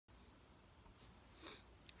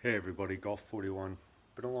Hey everybody, Golf 41.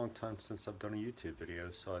 Been a long time since I've done a YouTube video,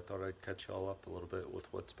 so I thought I'd catch y'all up a little bit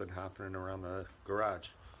with what's been happening around the garage.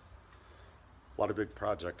 A lot of big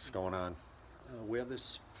projects going on. We have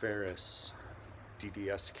this Ferris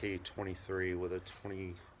DDSK 23 with a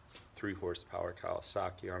 23 horsepower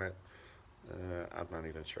Kawasaki on it. I'm not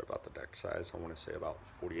even sure about the deck size. I want to say about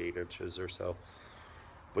 48 inches or so.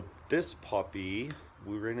 But this puppy,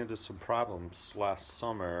 we ran into some problems last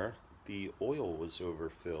summer. The oil was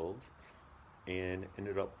overfilled and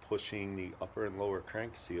ended up pushing the upper and lower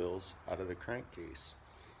crank seals out of the crankcase.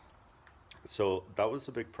 So that was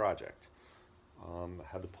a big project.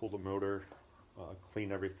 Had to pull the motor,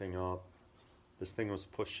 clean everything up. This thing was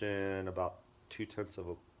pushing about 2/10 of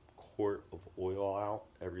a quart of oil out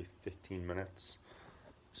every 15 minutes.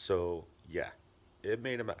 So yeah, it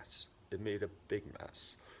made a mess. It made a big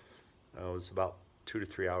mess. It was about 2 to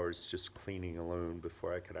 3 hours just cleaning alone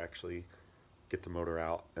before I could actually get the motor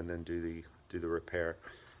out and then do the repair.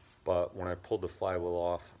 But when I pulled the flywheel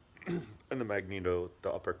off and the magneto,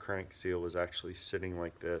 the upper crank seal was actually sitting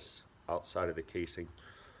like this outside of the casing.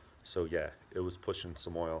 So yeah, it was pushing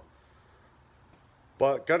some oil.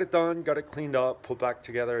 But got it done, got it cleaned up, put back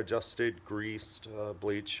together, adjusted, greased,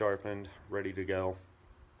 blades sharpened, ready to go.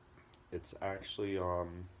 It's actually,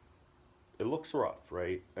 it looks rough,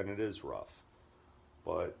 right? And it is rough.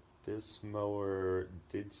 But this mower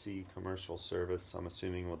did see commercial service, I'm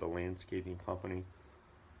assuming with a landscaping company.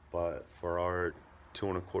 But for our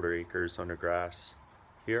 2¼ acres under grass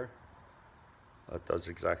here, that does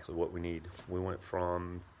exactly what we need. We went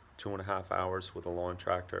from 2.5 hours with a lawn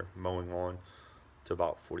tractor mowing lawn to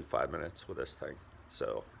about 45 minutes with this thing.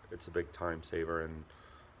 So it's a big time saver and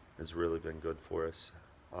has really been good for us.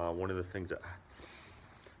 One of the things that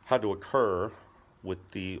had to occur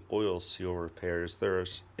with the oil seal repairs,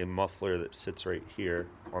 there's a muffler that sits right here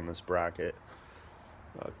on this bracket,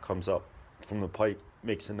 comes up from the pipe,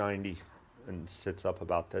 makes a 90 and sits up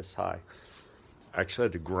about this high. I actually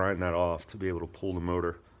had to grind that off to be able to pull the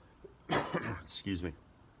motor. Excuse me.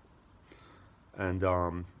 And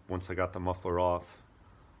once I got the muffler off,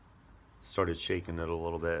 started shaking it a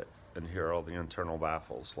little bit, and here all the internal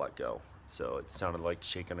baffles let go. So it sounded like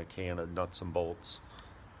shaking a can of nuts and bolts.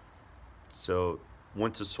 So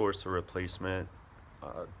went to source a replacement.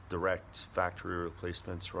 Direct factory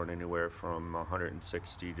replacements run anywhere from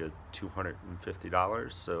 $160 to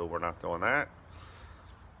 $250, so we're not doing that.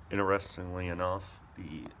 Interestingly enough,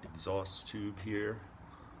 the exhaust tube here,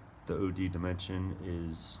 the OD dimension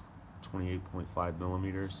is 28.5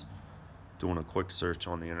 millimeters. Doing a quick search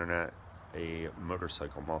on the internet, a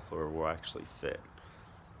motorcycle muffler will actually fit.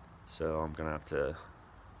 So I'm gonna have to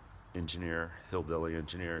hillbilly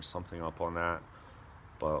engineer something up on that,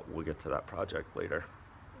 but we'll get to that project later.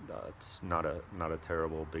 It's not a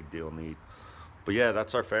terrible big deal need. But yeah,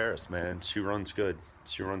 that's our Ferris, man. She runs good.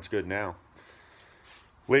 She runs good now.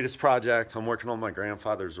 Latest project, I'm working on my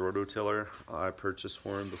grandfather's rototiller I purchased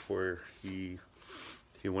for him before he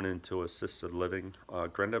went into assisted living.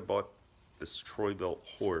 Granddad bought this Troy-BIlt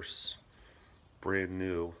horse, brand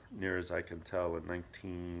new, near as I can tell,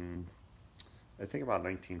 in I think about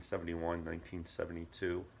 1971,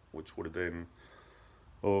 1972, which would have been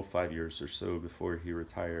 5 years or so before he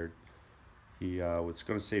retired. He was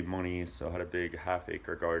going to save money, so had a big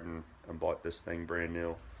half-acre garden and bought this thing brand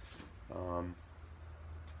new.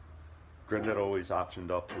 Granddad always optioned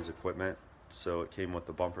up his equipment, so it came with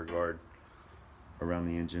the bumper guard around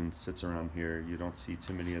the engine, sits around here. You don't see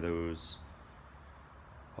too many of those.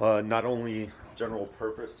 Not only general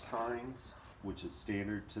purpose tines, which is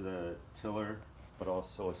standard to the tiller, but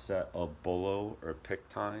also a set of bolo or pick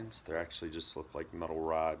tines. They actually just look like metal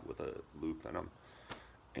rod with a loop in them.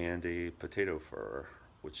 And a potato furrower,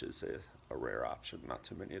 which is a rare option. Not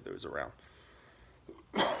too many of those around.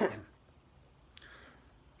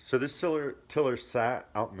 So this tiller sat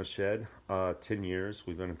out in the shed 10 years.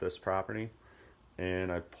 We've been at this property.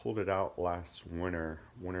 And I pulled it out last winter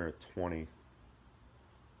of 20,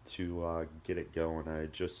 to get it going. I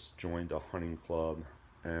just joined a hunting club,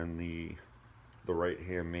 and the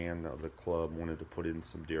right-hand man of the club wanted to put in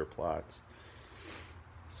some deer plots.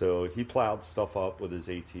 So he plowed stuff up with his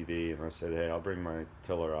ATV, and I said, hey, I'll bring my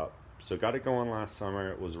tiller up. So got it going last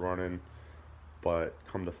summer. It was running, but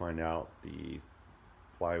come to find out, the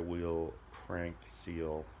flywheel crank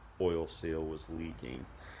seal, oil seal, was leaking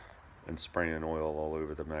and spraying oil all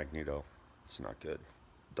over the magneto. It's not good.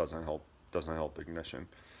 Doesn't help ignition.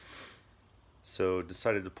 So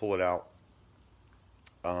decided to pull it out,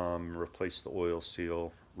 replace the oil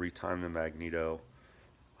seal, retime the magneto,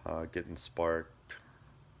 getting spark.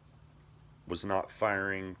 Was not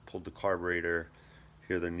firing, pulled the carburetor.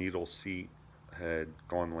 Here the needle seat had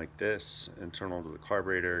gone like this, internal to the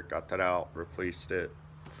carburetor, got that out, replaced it,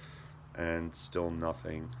 and still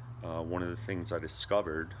nothing. One of the things I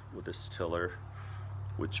discovered with this tiller,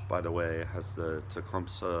 which by the way has the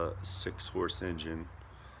Tecumseh 6-horse engine,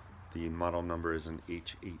 the model number is an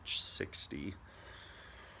HH60,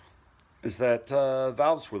 is that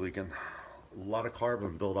valves were leaking. A lot of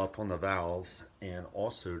carbon built up on the valves, and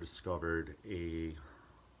also discovered a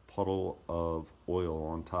puddle of oil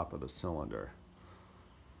on top of the cylinder.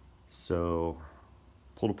 So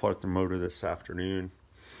pulled apart the motor this afternoon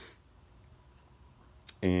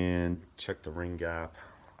and checked the ring gap,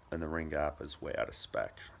 and the ring gap is way out of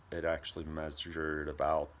spec. It actually measured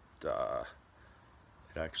about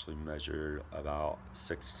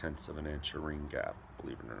 6/10 of an inch of ring gap,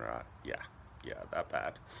 believe it or not. Yeah, that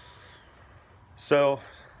bad. So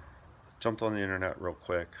jumped on the internet real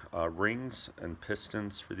quick. Rings and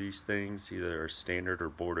pistons for these things either are standard or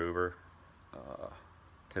bored over.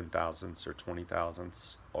 10,000ths or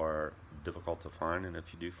 20,000ths are difficult to find, and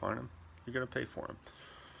if you do find them, you're gonna pay for them.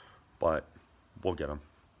 But we'll get them.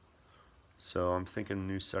 So I'm thinking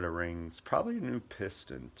new set of rings, probably a new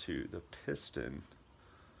piston too. The piston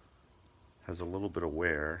has a little bit of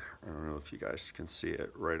wear. I don't know if you guys can see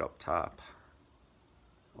it right up top,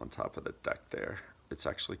 on top of the deck there. It's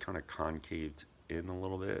actually kind of concaved in a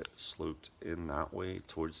little bit, sloped in that way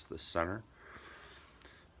towards the center.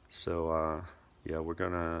 So yeah, we're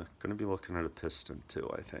gonna be looking at a piston too,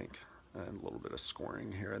 I think, and a little bit of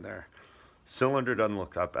scoring here and there. Cylinder doesn't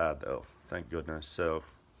look that bad though, thank goodness. So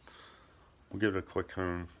we'll give it a quick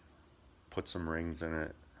hone, put some rings in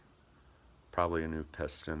it, probably a new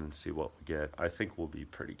piston, and see what we get. I think we'll be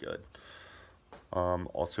pretty good.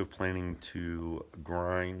 Also planning to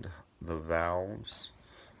grind the valves.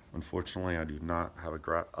 Unfortunately, I do not have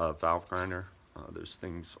a valve grinder. Those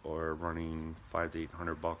things are running $500 to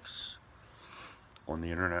 $800 on the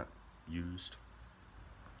internet used.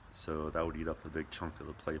 So that would eat up a big chunk of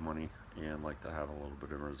the play money, and like to have a little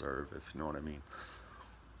bit in reserve, if you know what I mean.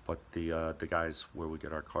 But the guys where we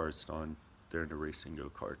get our cars done, they're into racing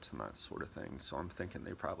go-karts and that sort of thing. So I'm thinking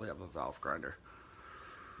they probably have a valve grinder.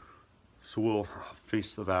 So we'll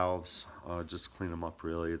face the valves, just clean them up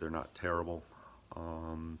really. They're not terrible.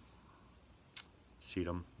 Seat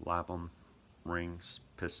them, lap them, rings,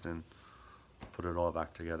 piston, put it all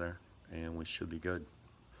back together, and we should be good.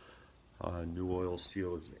 New oil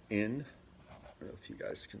seal is in. I don't know if you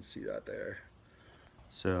guys can see that there.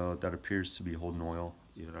 So that appears to be holding oil,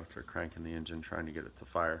 even after cranking the engine, trying to get it to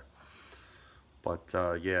fire. But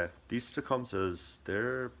yeah, these Tecumsehs,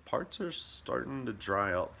 their parts are starting to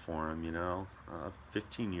dry up for them, you know.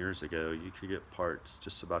 15 years ago, you could get parts,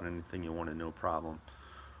 just about anything you wanted, no problem.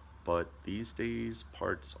 But these days,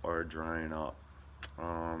 parts are drying up.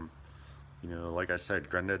 You know, like I said,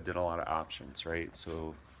 Granddad did a lot of options, right?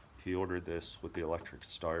 So he ordered this with the electric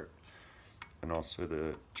start and also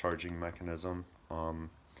the charging mechanism.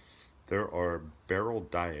 There are barrel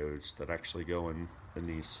diodes that actually go in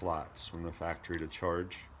these slots from the factory to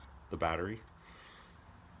charge the battery.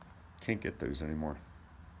 Can't get those anymore.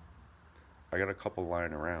 I got a couple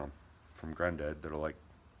lying around from Granddad that are like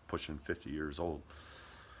pushing 50 years old,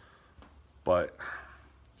 but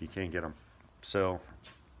you can't get them. So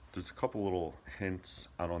there's a couple little hints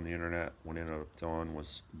out on the internet. What I ended up doing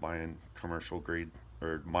was buying commercial grade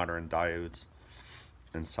or modern diodes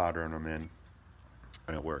and soldering them in,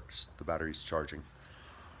 and it works. The battery's charging.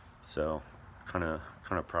 So kind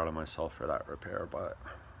of proud of myself for that repair. But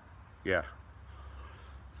yeah,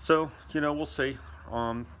 so you know, we'll see.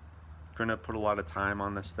 Gonna put a lot of time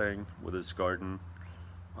on this thing with his garden.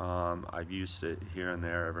 I've used it here and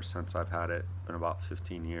there ever since I've had it. Been about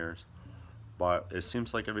 15 years, but it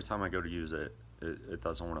seems like every time I go to use it, it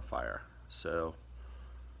doesn't want to fire. So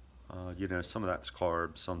you know, some of that's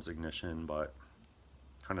carb, some's ignition, but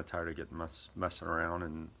kind of tired of getting messing around,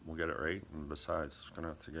 and we'll get it right. And besides, gonna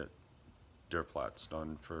have to get deer plats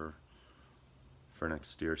done for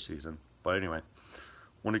next deer season. But anyway,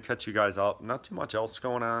 want to catch you guys up. Not too much else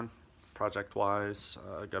going on project wise.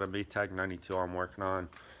 Got a Maytag 92 I'm working on,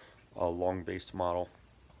 a long base model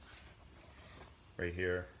right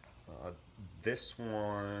here. This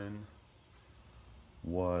one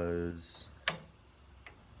was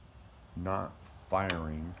not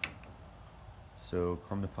firing, so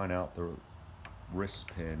come to find out the wrist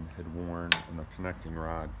pin had worn in the connecting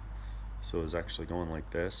rod, so it was actually going like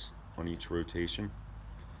this on each rotation,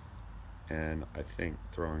 and I think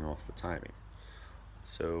throwing off the timing.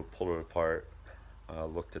 So pulled it apart,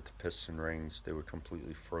 looked at the piston rings. They were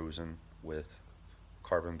completely frozen with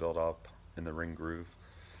carbon buildup in the ring groove,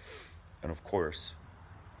 and of course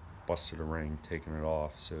busted a ring taking it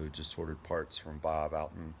off, so just ordered parts from Bob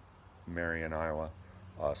out in Marion, Iowa.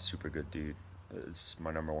 Super good dude. It's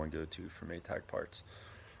my #1 go-to for Maytag parts.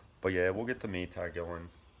 But yeah, we'll get the Maytag going,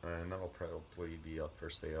 and that'll probably be up for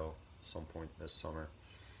sale some point this summer.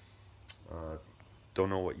 Don't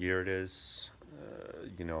know what year it is.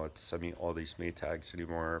 You know, it's, I mean, all these Maytags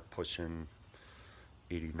anymore are pushing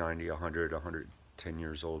 80, 90, 100, 110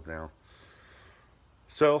 years old now.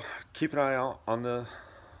 So keep an eye out on the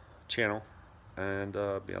channel, and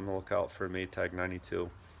be on the lookout for Maytag 92.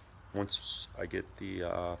 Once I get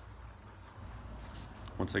the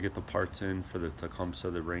parts in for the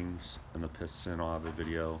Tecumseh, the rings, and the piston, I'll have a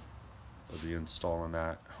video of the installing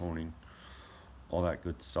that, honing, all that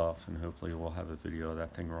good stuff, and hopefully we'll have a video of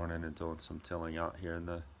that thing running and doing some tilling out here in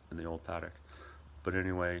the old paddock. But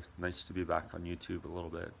anyway, nice to be back on YouTube a little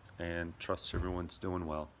bit, and trust everyone's doing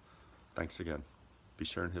well. Thanks again. Be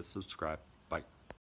sure and hit subscribe.